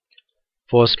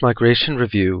Forced Migration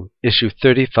Review, Issue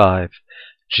 35,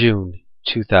 June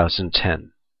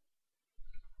 2010.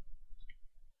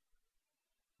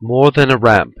 More Than a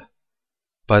Ramp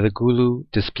by the Gulu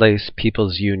Displaced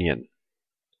People's Union.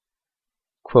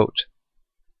 Quote,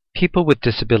 people with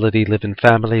disability live in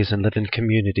families and live in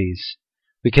communities.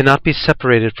 We cannot be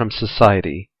separated from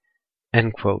society.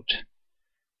 End quote.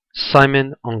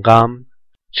 Simon Ongam,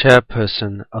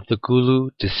 Chairperson of the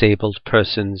Gulu Disabled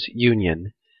Persons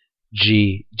Union,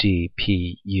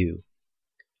 GDPU.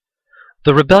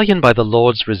 The rebellion by the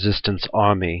Lord's Resistance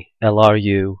Army,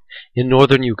 LRU, in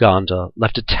northern Uganda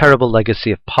left a terrible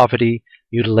legacy of poverty,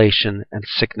 mutilation, and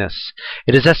sickness.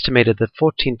 It is estimated that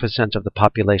 14% of the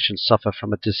population suffer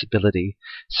from a disability,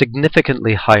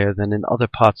 significantly higher than in other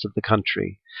parts of the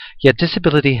country. Yet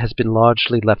disability has been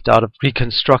largely left out of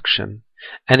reconstruction,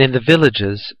 and in the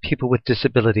villages, people with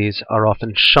disabilities are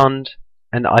often shunned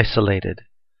and isolated.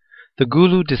 The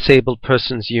Gulu Disabled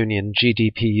Persons Union,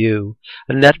 GDPU,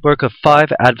 a network of 5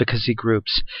 advocacy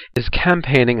groups, is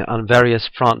campaigning on various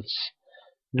fronts,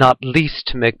 not least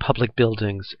to make public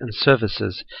buildings and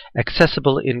services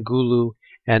accessible in Gulu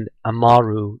and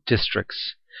Amaru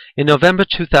districts. In November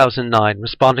 2009,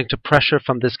 responding to pressure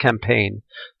from this campaign,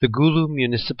 the Gulu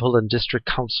municipal and district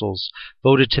councils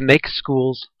voted to make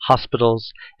schools,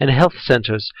 hospitals, and health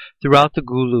centers throughout the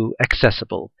Gulu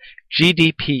accessible.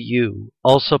 GDPU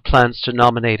also plans to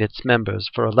nominate its members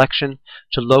for election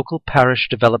to local parish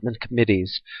development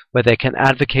committees where they can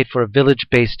advocate for a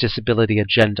village-based disability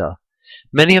agenda.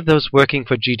 Many of those working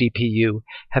for GDPU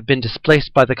have been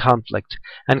displaced by the conflict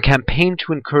and campaign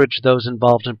to encourage those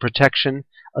involved in protection,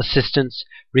 assistance,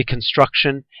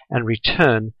 reconstruction, and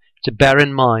return to bear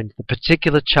in mind the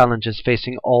particular challenges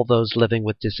facing all those living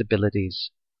with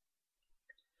disabilities.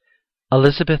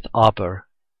 Elizabeth Auber.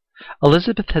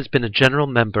 Elizabeth has been a general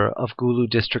member of Gulu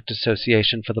District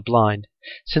Association for the Blind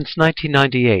since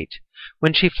 1998,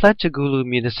 when she fled to Gulu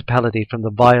municipality from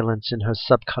the violence in her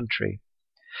sub-country.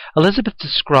 Elizabeth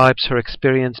describes her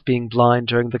experience being blind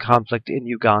during the conflict in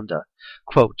Uganda.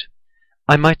 Quote,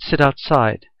 I might sit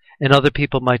outside, and other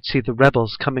people might see the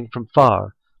rebels coming from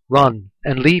far, run,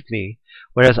 and leave me,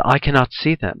 whereas I cannot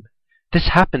see them. This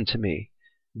happened to me.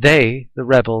 They, the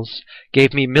rebels,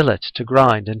 gave me millet to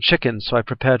grind and chicken, so I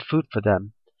prepared food for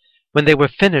them. When they were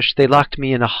finished, they locked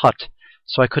me in a hut,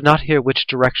 so I could not hear which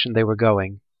direction they were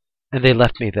going, and they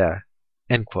left me there.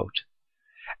 End quote.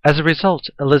 As a result,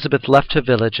 Elizabeth left her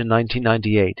village in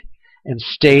 1998 and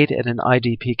stayed at an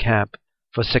IDP camp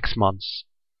for 6 months.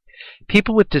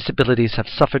 People with disabilities have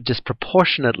suffered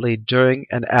disproportionately during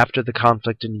and after the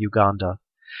conflict in Uganda.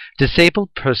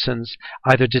 Disabled persons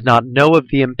either did not know of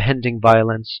the impending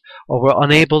violence or were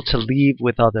unable to leave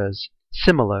with others,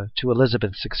 similar to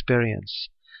Elizabeth's experience.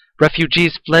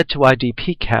 Refugees fled to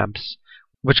IDP camps,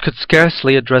 which could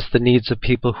scarcely address the needs of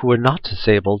people who were not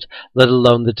disabled, let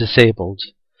alone the disabled.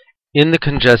 In the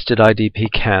congested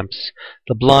IDP camps,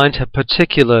 the blind have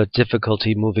particular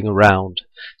difficulty moving around.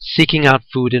 Seeking out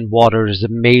food and water is a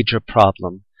major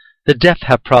problem. The deaf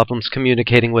have problems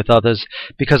communicating with others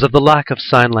because of the lack of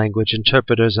sign language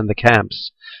interpreters in the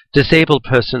camps. Disabled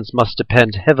persons must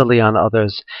depend heavily on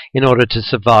others in order to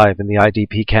survive in the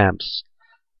IDP camps.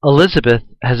 Elizabeth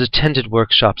has attended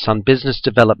workshops on business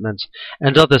development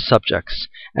and other subjects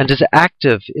and is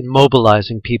active in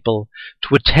mobilizing people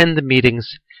to attend the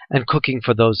meetings and cooking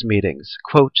for those meetings.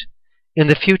 Quote, in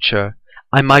the future,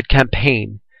 I might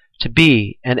campaign to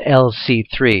be an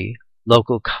LC3,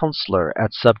 local counselor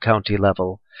at sub-county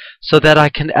level, so that I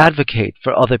can advocate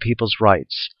for other people's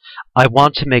rights. I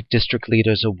want to make district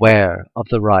leaders aware of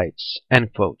the rights.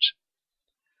 End quote.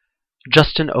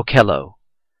 Justin Okello.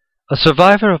 A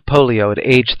survivor of polio at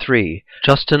age 3,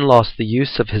 Justin lost the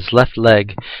use of his left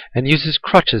leg and uses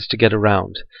crutches to get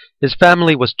around. His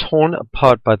family was torn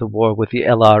apart by the war with the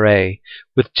LRA,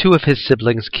 with 2 of his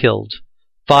siblings killed,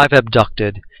 5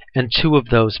 abducted, and 2 of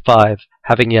those 5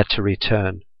 having yet to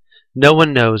return. No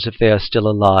one knows if they are still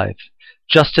alive.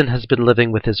 Justin has been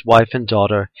living with his wife and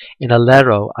daughter in a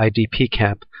Lero IDP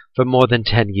camp for more than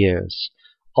 10 years.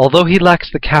 Although he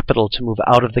lacks the capital to move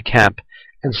out of the camp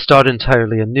and start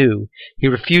entirely anew, he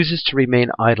refuses to remain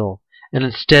idle and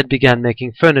instead began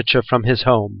making furniture from his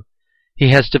home. He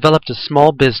has developed a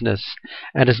small business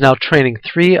and is now training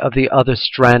 3 of the other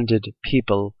stranded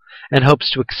people and hopes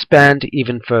to expand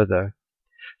even further.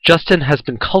 Justin has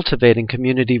been cultivating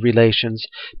community relations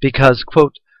because,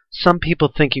 quote, some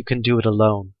people think you can do it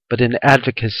alone, but in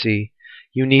advocacy,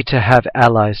 you need to have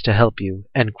allies to help you,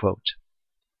 end quote.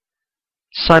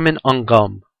 Simon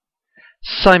Ongam.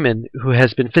 Simon, who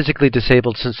has been physically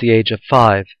disabled since the age of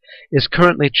 5, is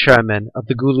currently chairman of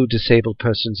the Gulu Disabled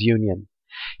Persons Union.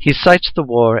 He cites the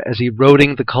war as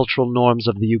eroding the cultural norms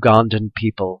of the Ugandan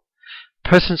people.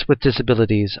 Persons with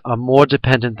disabilities are more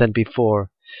dependent than before,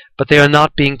 but they are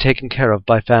not being taken care of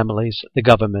by families, the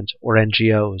government, or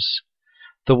NGOs.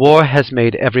 The war has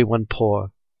made everyone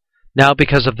poor. Now,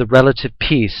 because of the relative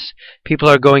peace, people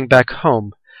are going back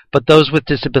home, but those with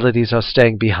disabilities are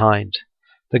staying behind.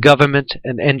 The government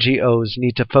and NGOs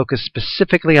need to focus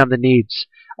specifically on the needs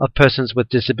of persons with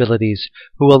disabilities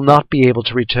who will not be able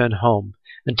to return home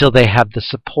until they have the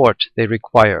support they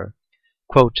require.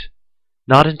 Quote,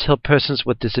 "Not until persons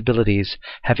with disabilities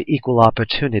have equal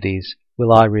opportunities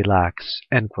will I relax."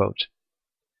 End quote.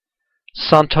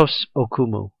 Santos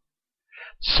Okumu.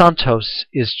 Santos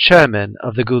is chairman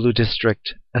of the Gulu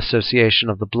District Association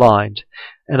of the Blind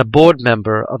and a board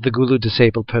member of the Gulu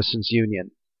Disabled Persons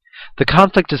Union. The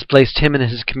conflict has placed him and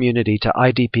his community to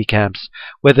IDP camps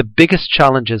where the biggest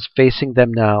challenges facing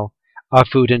them now are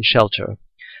food and shelter.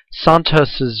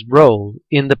 Santos's role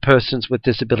in the persons with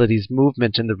disabilities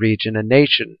movement in the region and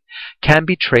nation can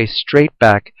be traced straight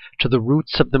back to the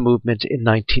roots of the movement in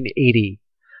 1980.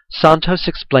 Santos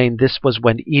explained this was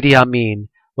when Idi Amin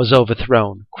was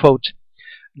overthrown. Quote,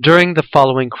 "During the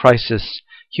following crisis,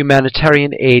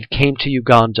 humanitarian aid came to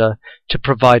Uganda to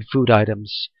provide food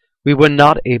items. We were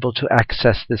not able to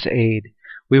access this aid.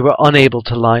 We were unable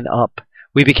to line up.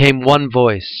 We became one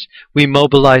voice. We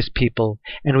mobilized people,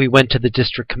 and we went to the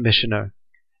district commissioner.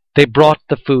 They brought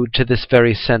the food to this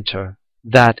very center.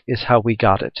 That is how we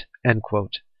got it." End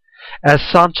quote. As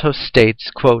Santos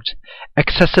states, quote,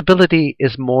 "Accessibility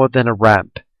is more than a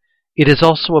ramp. It is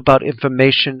also about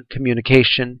information,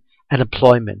 communication, and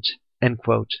employment." End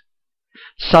quote.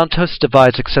 Santos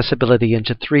divides accessibility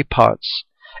into three parts: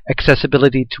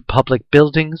 accessibility to public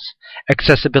buildings,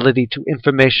 accessibility to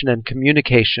information and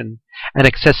communication, and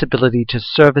accessibility to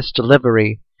service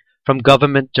delivery from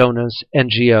government, donors,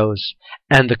 NGOs,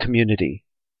 and the community.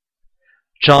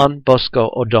 John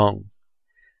Bosco Odong.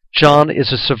 John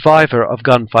is a survivor of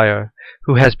gunfire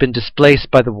who has been displaced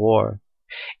by the war.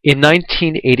 In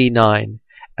 1989,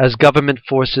 as government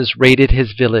forces raided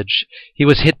his village, he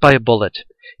was hit by a bullet.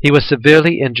 He was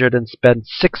severely injured and spent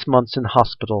 6 months in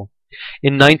hospital.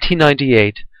 In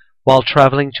 1998, while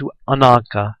traveling to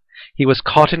Anaka, he was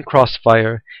caught in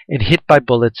crossfire and hit by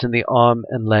bullets in the arm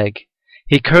and leg.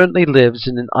 He currently lives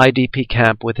in an IDP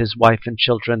camp with his wife and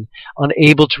children,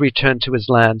 unable to return to his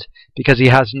land because he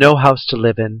has no house to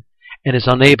live in and is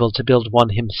unable to build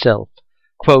one himself.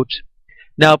 Quote,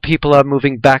 "Now people are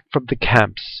moving back from the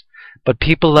camps, but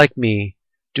people like me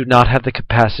do not have the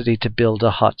capacity to build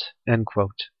a hut." End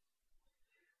quote.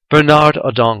 Bernard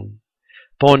Odong.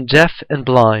 Born deaf and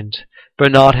blind,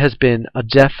 Bernard has been a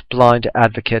deaf-blind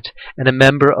advocate and a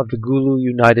member of the Gulu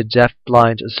United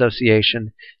Deaf-Blind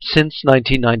Association since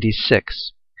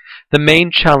 1996. The main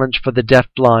challenge for the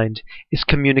deaf-blind is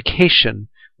communication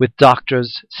with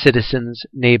doctors, citizens,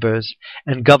 neighbors,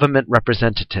 and government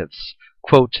representatives.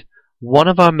 Quote, "One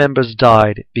of our members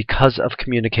died because of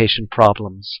communication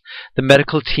problems. The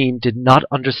medical team did not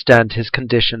understand his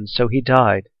condition, so he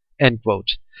died." End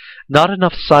quote. Not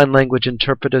enough sign language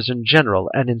interpreters in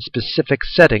general and in specific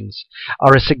settings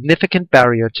are a significant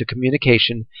barrier to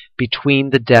communication between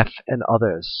the deaf and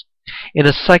others. In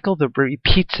a cycle that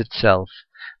repeats itself,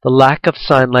 the lack of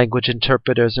sign language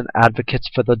interpreters and advocates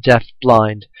for the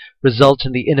deaf-blind result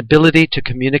in the inability to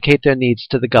communicate their needs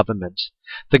to the government.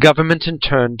 The government, in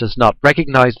turn, does not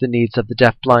recognize the needs of the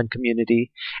deaf-blind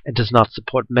community and does not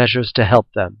support measures to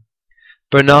help them.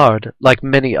 Bernard, like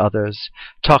many others,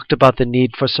 talked about the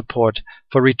need for support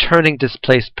for returning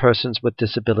displaced persons with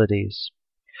disabilities.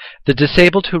 The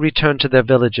disabled who return to their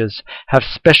villages have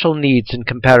special needs in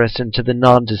comparison to the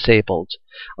non-disabled.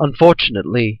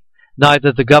 Unfortunately,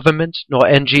 neither the government nor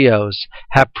NGOs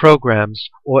have programs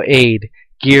or aid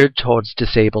geared towards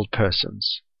disabled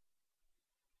persons.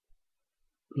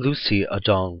 Lucy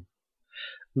Odong.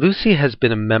 Lucy has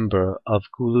been a member of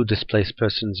Gulu Displaced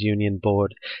Persons Union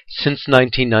Board since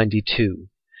 1992.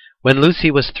 When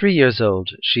Lucy was 3 years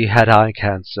old, she had eye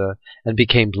cancer and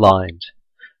became blind.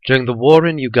 During the war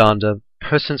in Uganda,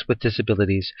 persons with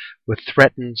disabilities were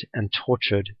threatened and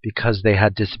tortured because they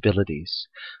had disabilities.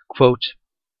 Quote,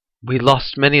 "We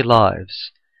lost many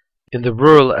lives. In the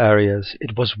rural areas,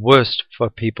 it was worst for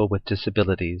people with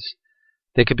disabilities.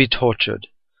 They could be tortured.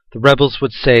 The rebels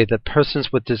would say that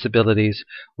persons with disabilities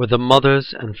were the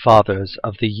mothers and fathers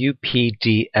of the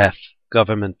UPDF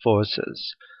government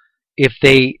forces. If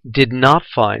they did not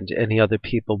find any other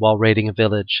people while raiding a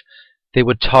village, they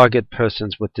would target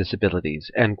persons with disabilities."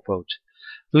 End quote.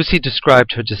 Lucy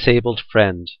described her disabled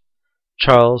friend,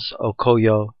 Charles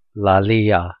Okoyo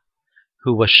Lalia,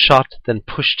 who was shot then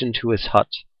pushed into his hut.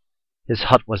 His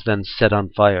hut was then set on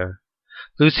fire.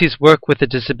 Lucy's work with the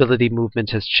disability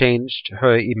movement has changed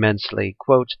her immensely.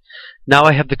 Quote, "Now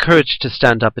I have the courage to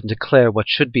stand up and declare what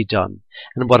should be done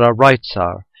and what our rights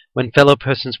are when fellow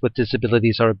persons with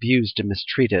disabilities are abused and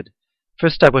mistreated.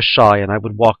 First I was shy and I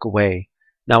would walk away.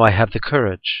 Now I have the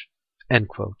courage." End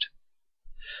quote.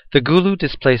 The Gulu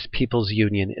Displaced Peoples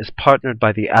Union is partnered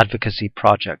by the Advocacy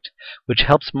Project, which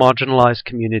helps marginalized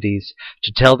communities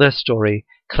to tell their story,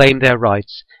 claim their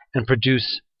rights, and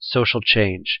produce social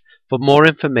change. For more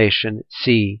information,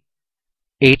 see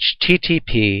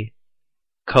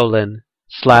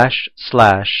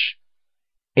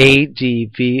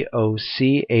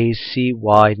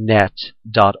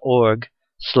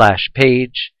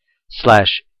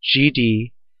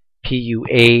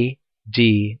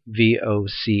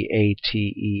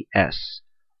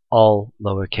all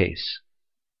lowercase.